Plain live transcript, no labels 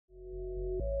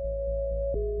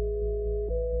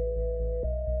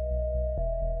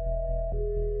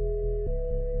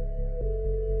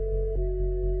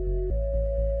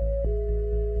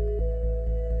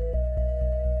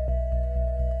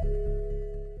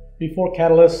Before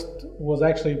Catalyst was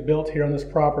actually built here on this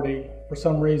property, for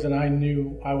some reason I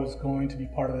knew I was going to be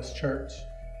part of this church.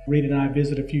 Rita and I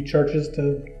visited a few churches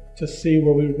to see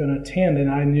where we were going to attend, and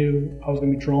I knew I was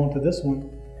going to be drawn to this one.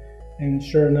 And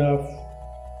sure enough,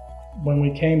 when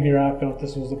we came here, I felt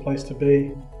this was the place to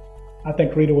be. I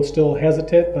think Rita was still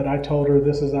hesitant, but I told her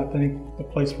this is, I think, the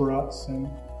place for us. And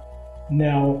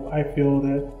now I feel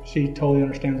that she totally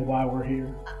understands why we're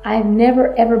here. I've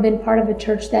never ever been part of a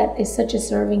church that is such a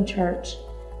serving church.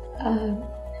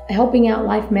 Helping Out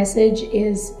Life message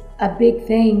is a big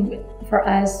thing for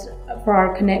us, for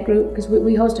our Connect group, because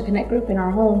we host a Connect group in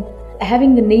our home.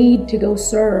 Having the need to go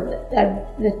serve,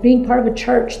 that being part of a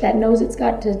church that knows it's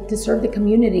got to serve the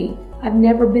community. I've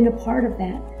never been a part of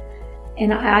that.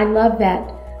 And I love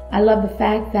that. I love the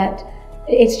fact that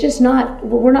it's just not,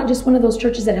 we're not just one of those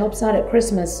churches that helps out at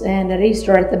Christmas and at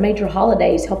Easter, at the major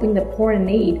holidays, helping the poor in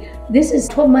need. This is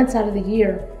 12 months out of the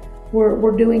year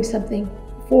we're doing something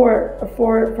for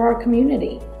our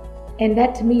community. And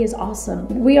that to me is awesome.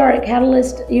 We are at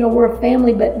Catalyst, we're a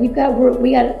family, but we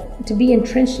got to be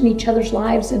entrenched in each other's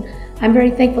lives. And I'm very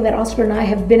thankful that Oscar and I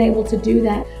have been able to do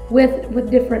that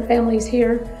with different families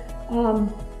here.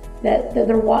 That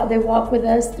they walk with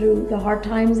us through the hard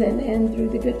times and through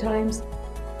the good times.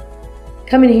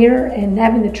 Coming here and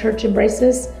having the church embrace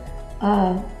us,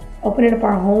 opening up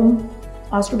our home,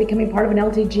 Oscar becoming part of an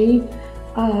LTG,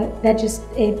 that just,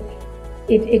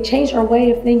 it changed our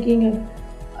way of thinking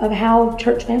of how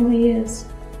church family is.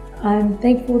 I'm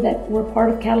thankful that we're part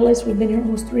of Catalyst. We've been here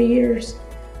almost 3 years.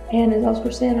 And as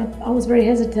Oscar said, I was very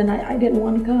hesitant. I didn't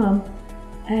want to come.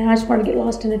 And I just wanted to get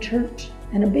lost in a church,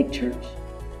 and a big church.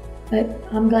 But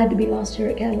I'm glad to be lost here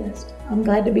at Catalyst. I'm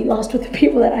glad to be lost with the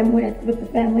people that I'm with the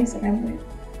families that I'm with.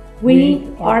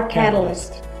 We are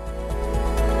Catalyst.